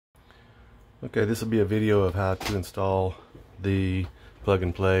Okay, this will be a video of how to install the plug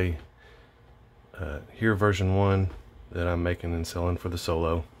and play here version 1 that I'm making and selling for the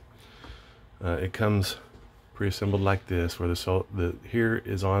Solo. It comes pre-assembled like this, where the here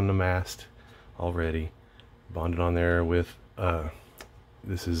is on the mast already, bonded on there with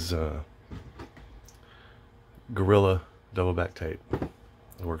this is Gorilla double back tape.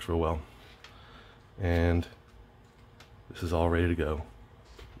 It works real well, and this is all ready to go.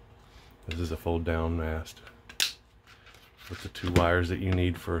 This is a fold down mast with the 2 wires that you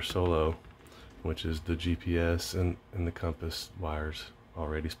need for a Solo, which is the GPS and the compass wires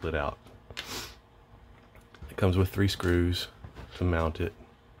already split out. It comes with 3 screws to mount it,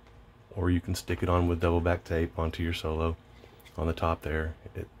 or you can stick it on with double back tape onto your Solo on the top there.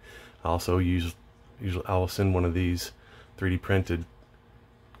 I also usually I will send one of these 3D printed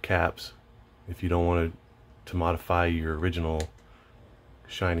caps if you don't want to modify your original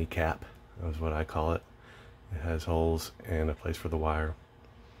shiny cap. That's what I call it. It has holes and a place for the wire,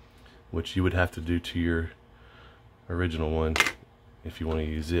 which you would have to do to your original one if you want to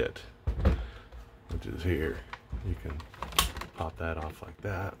use it, which is here. You can pop that off like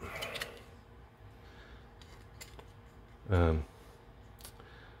that.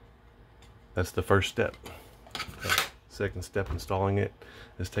 That's the first step. Okay. Second step installing it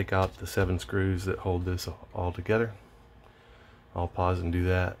is take out the 7 screws that hold this all together. I'll pause and do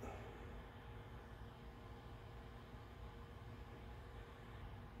that.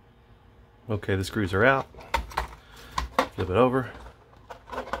 Okay, the screws are out. Flip it over,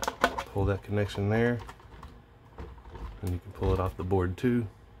 pull that connection there, and you can pull it off the board too.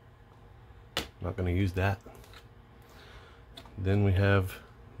 Not going to use that. Then we have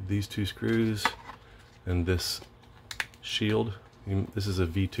these 2 screws and this shield. This is a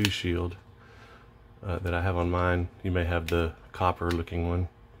V2 shield that I have on mine. You may have the copper looking one.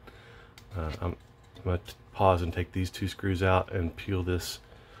 I'm going to pause and take these 2 screws out and peel this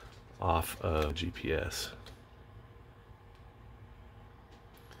off of GPS.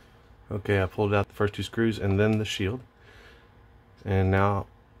 Okay, I pulled out the first 2 screws and then the shield, and now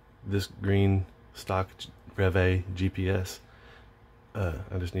this green stock Rev A GPS.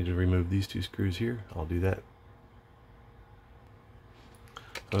 I just need to remove these 2 screws here. I'll do that.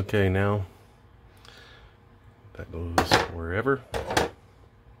 Okay, now that goes wherever.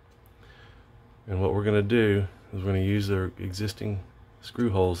 And what we're going to do is we're going to use the existing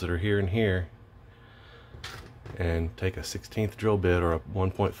screw holes that are here and here and take a 1/16 drill bit or a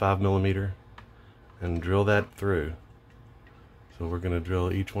 1.5 millimeter and drill that through. So we're going to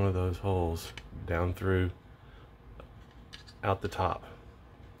drill each one of those holes down through out the top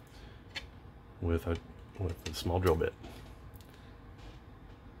with a small drill bit.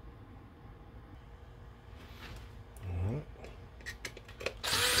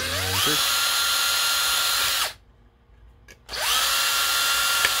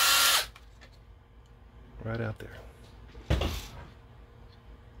 Right out there.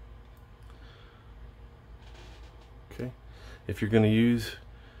 Okay, if you're going to use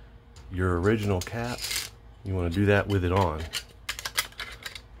your original cap, you want to do that with it on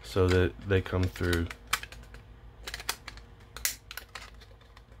so that they come through.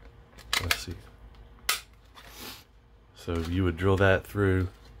 Let's see. So you would drill that through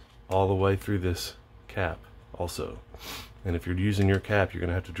all the way through this cap also. And if you're using your cap, you're going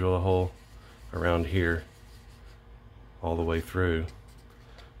to have to drill a hole around here all the way through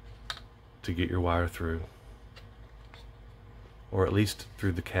to get your wire through, or at least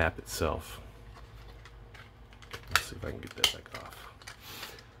through the cap itself. Let's see if I can get that back off.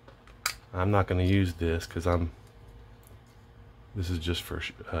 I'm not going to use this because this is just for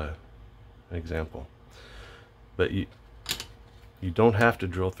an example, but you don't have to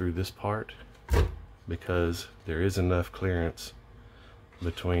drill through this part because there is enough clearance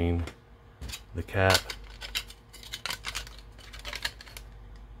between the cap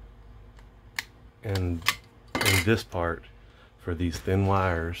and this part for these thin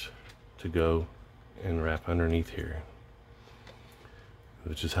wires to go and wrap underneath here,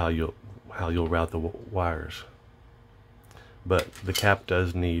 which is how you'll route the wires. But the cap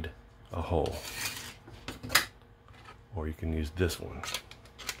does need a hole, or you can use this one,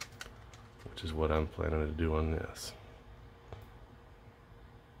 which is what I'm planning to do on this.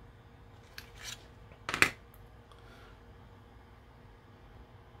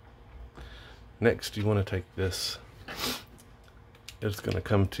 Next, you want to take this. It's going to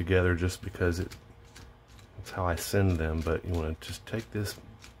come together just because it's how I send them, but you want to just take this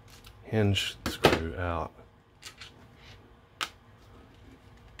hinge screw out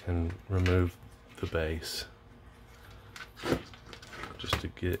and remove the base just to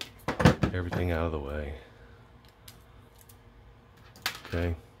get everything out of the way.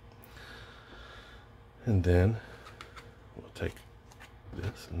 Okay. And then we'll take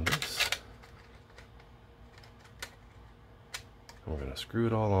this and this. And we're going to screw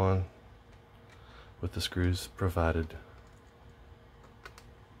it all on with the screws provided.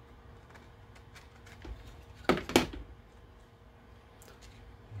 Let's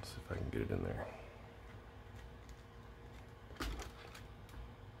see if I can get it in there.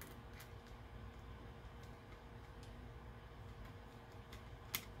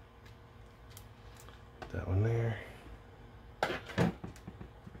 That one there.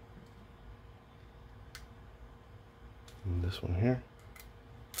 And this one here.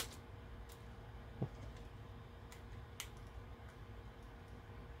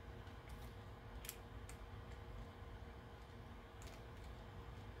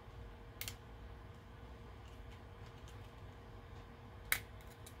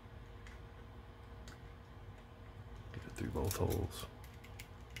 Get it through both holes.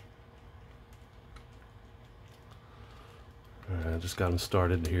 Alright, I just got them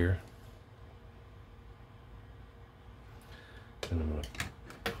started here. And I'm going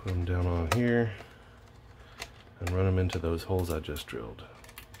to put them down on here and run them into those holes I just drilled.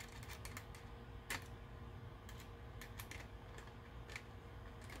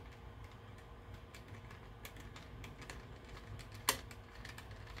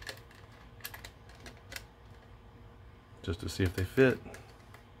 Just to see if they fit.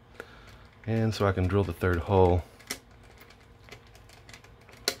 And so I can drill the third hole.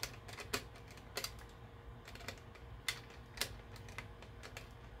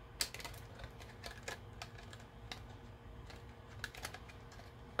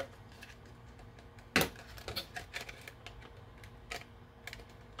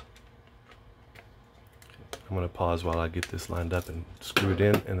 I'm going to pause while I get this lined up and screw it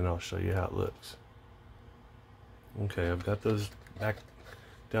in, and then I'll show you how it looks. Okay, I've got those back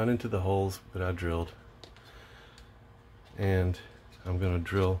down into the holes that I drilled, and I'm going to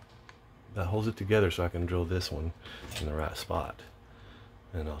drill, that holds it together so I can drill this one in the right spot.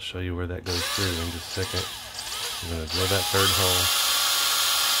 And I'll show you where that goes through in just a second. I'm going to drill that third hole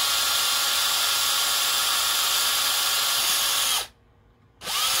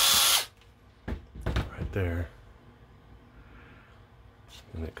right there,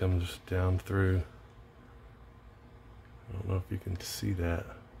 and it comes down through. I don't know if you can see that,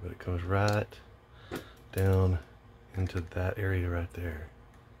 but it comes right down into that area right there.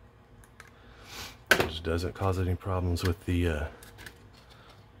 It just doesn't cause any problems with the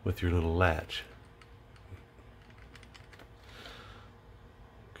with your little latch.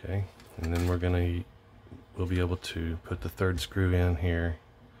 Okay, and then we'll be able to put the third screw in here.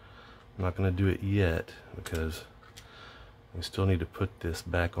 I'm not going to do it yet because we still need to put this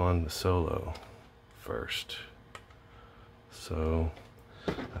back on the solo first. So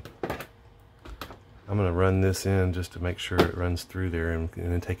I'm going to run this in just to make sure it runs through there, and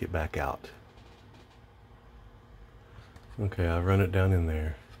then take it back out. Okay, I'll run it down in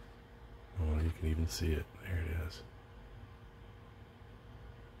there. Oh, you can even see it. There it is.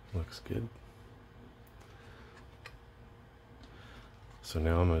 Looks good. So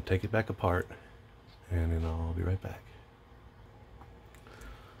now I'm going to take it back apart, and then I'll be right back.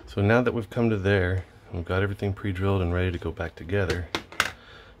 So now that we've come to there, we've got everything pre-drilled and ready to go back together.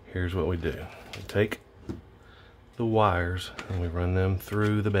 Here's what we do. We take the wires and we run them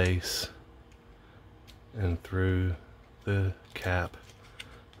through the base and through the cap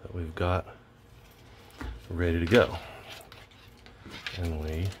that we've got ready to go. And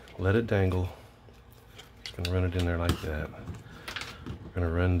we let it dangle. Just gonna run it in there like that. We're gonna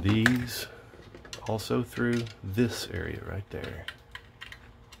run these also through this area right there.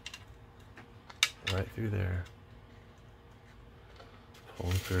 Right through there. Pull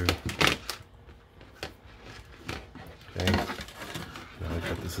them through. Okay. Now we've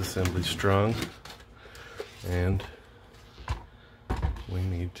got this assembly strung, and we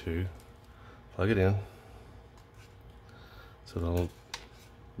need to plug it in. So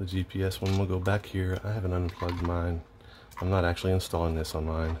the GPS one will go back here. I haven't unplugged mine. I'm not actually installing this on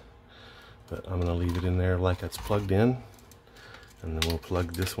mine, but I'm going to leave it in there like it's plugged in, and then we'll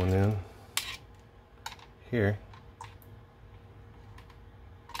plug this one in here.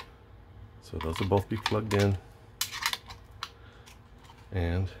 So those will both be plugged in,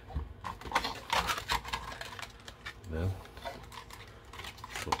 and then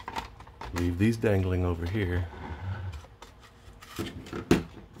we'll leave these dangling over here, and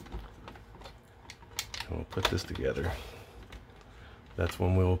we'll put this together. That's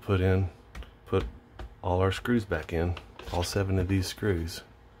when we will put all our screws back in, all 7 of these screws.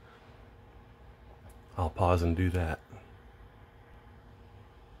 I'll pause and do that.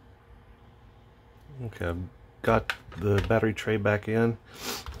 Okay, I've got the battery tray back in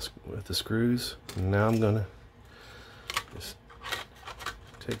with the screws. And now I'm gonna just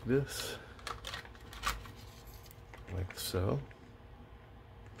take this like so.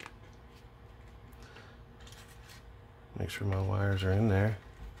 Make sure my wires are in there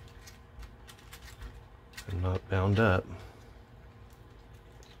and not bound up.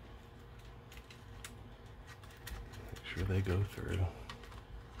 Make sure they go through.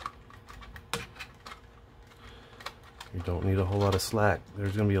 You don't need a whole lot of slack.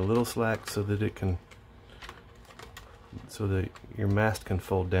 There's going to be a little slack so that it can, so that your mast can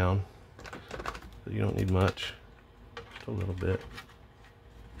fold down. But you don't need much, just a little bit.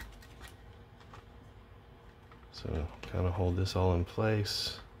 So kind of hold this all in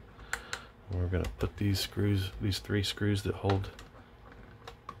place. And we're going to put these screws, these 3 screws that hold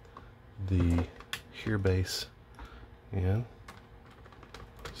the shear base in.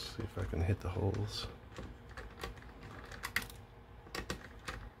 Let's see if I can hit the holes.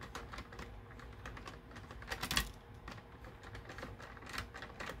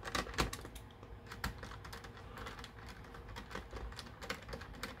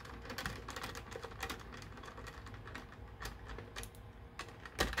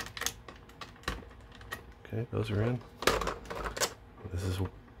 Okay, those are in.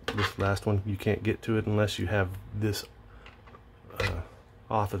 This last one, you can't get to it unless you have this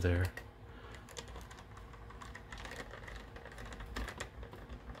off of there.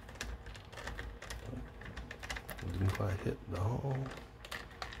 Didn't quite hit the hole.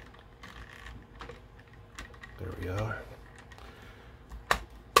 There we are.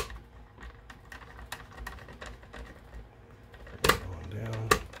 Going down.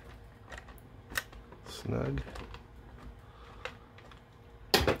 Snug.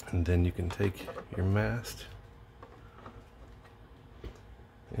 And then you can take your mast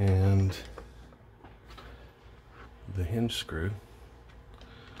and the hinge screw,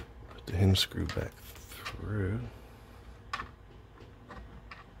 put the hinge screw back through,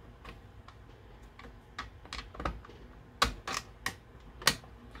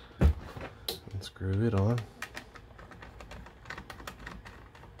 and screw it on.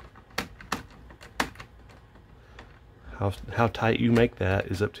 How tight you make that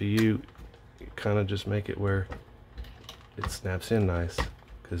is up to you. You kind of just make it where it snaps in nice,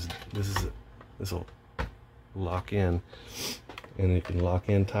 because this will lock in, and it can lock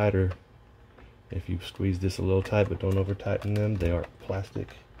in tighter if you squeeze this a little tight, but don't over tighten them. They are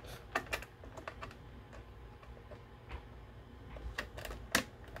plastic.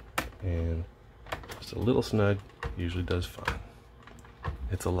 And just a little snug usually does fine.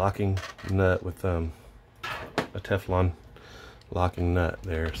 It's a locking nut with a Teflon locking nut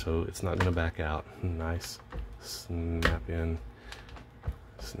there, so it's not going to back out. Nice snap in,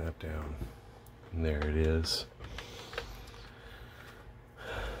 snap down, and there it is.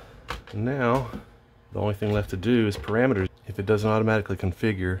 Now the only thing left to do is parameters. If it doesn't automatically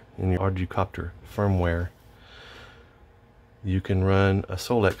configure in your Ardupilot firmware, you can run a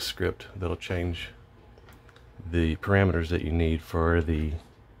Solex script that'll change the parameters that you need for the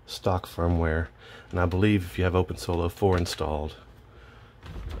stock firmware. And I believe if you have OpenSolo 4 installed,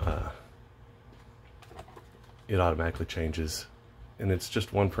 it automatically changes. And it's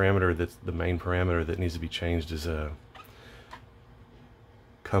just one parameter. That's the main parameter that needs to be changed is a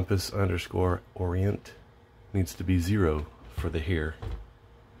compass_orient needs to be 0 for the here.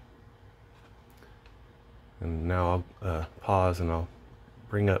 And now I'll pause and I'll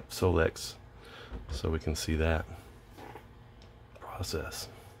bring up Solex so we can see that process.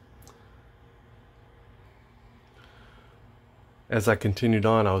 As I continued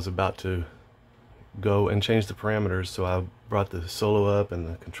on, I was about to go and change the parameters, so I brought the Solo up and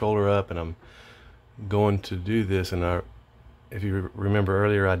the controller up, and I'm going to do this. And if you remember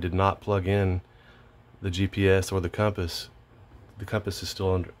earlier, I did not plug in the GPS or the compass. The compass is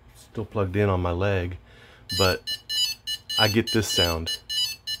still plugged in on my leg, but I get this sound.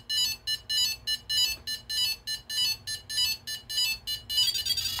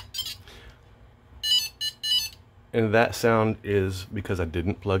 And that sound is because I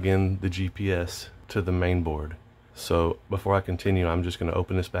didn't plug in the GPS to the main board. So before I continue, I'm just going to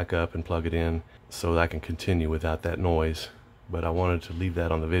open this back up and plug it in so that I can continue without that noise. But I wanted to leave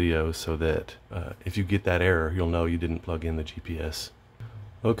that on the video so that if you get that error, you'll know you didn't plug in the GPS.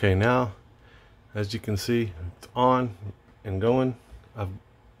 Okay, now as you can see, it's on and going. I've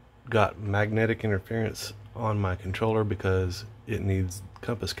got magnetic interference on my controller because it needs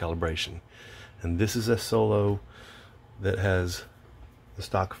compass calibration. And this is a Solo that has the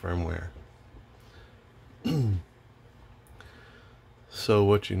stock firmware. So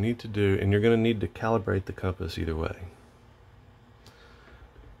what you need to do, and you're going to need to calibrate the compass either way.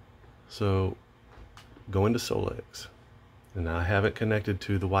 So go into Solex, and I haven't connected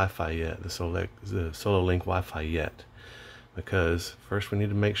to the Wi-Fi yet, the SoloLink Wi-Fi yet, because first we need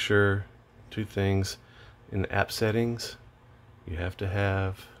to make sure two things. In app settings, you have to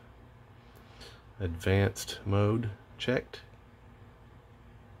have advanced mode checked,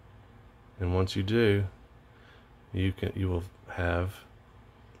 and once you do, you will have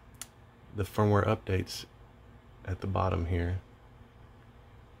the firmware updates at the bottom here,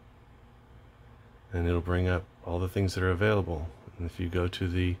 and it'll bring up all the things that are available. And if you go to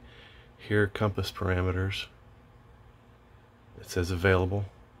the here compass parameters, it says available,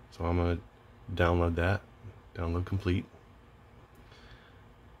 so I'm going to download that, download complete,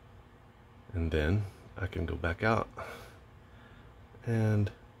 and then I can go back out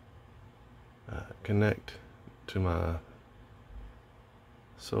and connect to my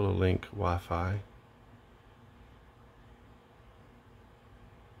SoloLink Wi-Fi.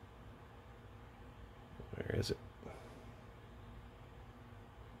 Where is it?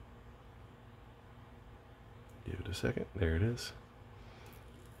 Give it a second. There it is.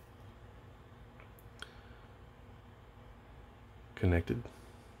 Connected.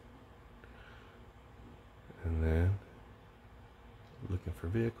 And then looking for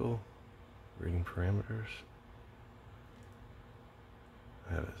vehicle, reading parameters.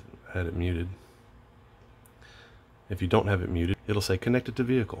 I had it muted. If you don't have it muted, it'll say connected to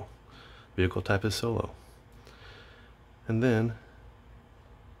vehicle. Vehicle type is Solo. And then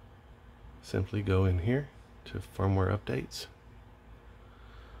simply go in here to firmware updates.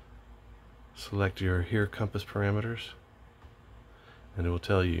 Select your here compass parameters, and it will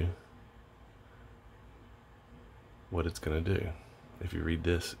tell you what it's going to do. If you read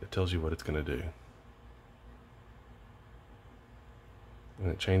this, it tells you what it's going to do.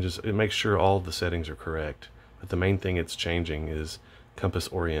 And it changes, it makes sure all the settings are correct, but the main thing it's changing is compass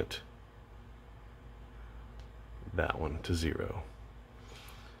orient, that one to 0.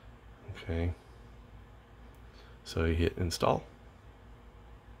 Okay, so you hit install,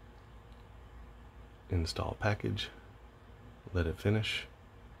 install package, let it finish,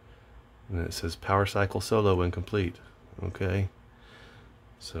 and then it says power cycle solo when complete. Okay,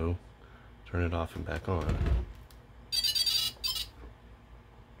 so turn it off and back on.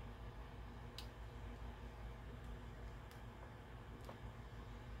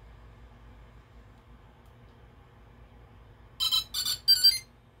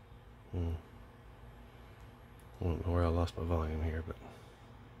 I don't know where I lost my volume here, but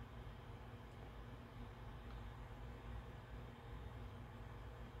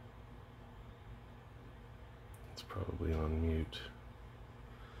it's probably on mute.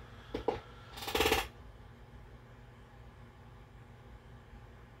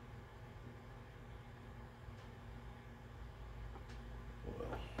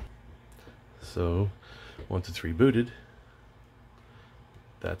 Well, so once it's rebooted,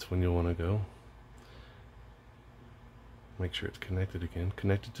 that's when you'll want to go. Make sure it's connected again.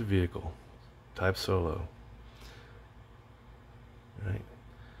 Connected to vehicle. Type Solo. Right.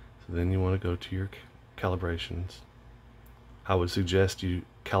 So then you want to go to your calibrations. I would suggest you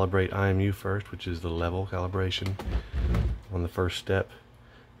calibrate IMU first, which is the level calibration. On the first step,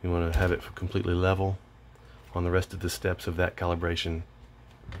 you want to have it completely level. On the rest of the steps of that calibration,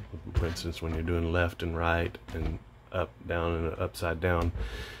 for instance, when you're doing left and right and up, down, and upside down,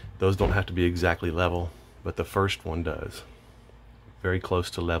 those don't have to be exactly level, but the first one does. Very close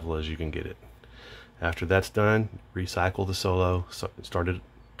to level as you can get it. After that's done, recycle the Solo,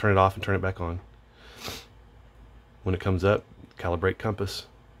 turn it off and turn it back on. When it comes up, calibrate compass,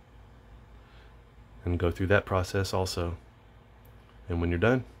 and go through that process also. And when you're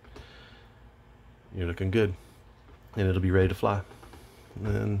done, you're looking good, and it'll be ready to fly.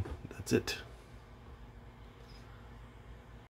 And that's it.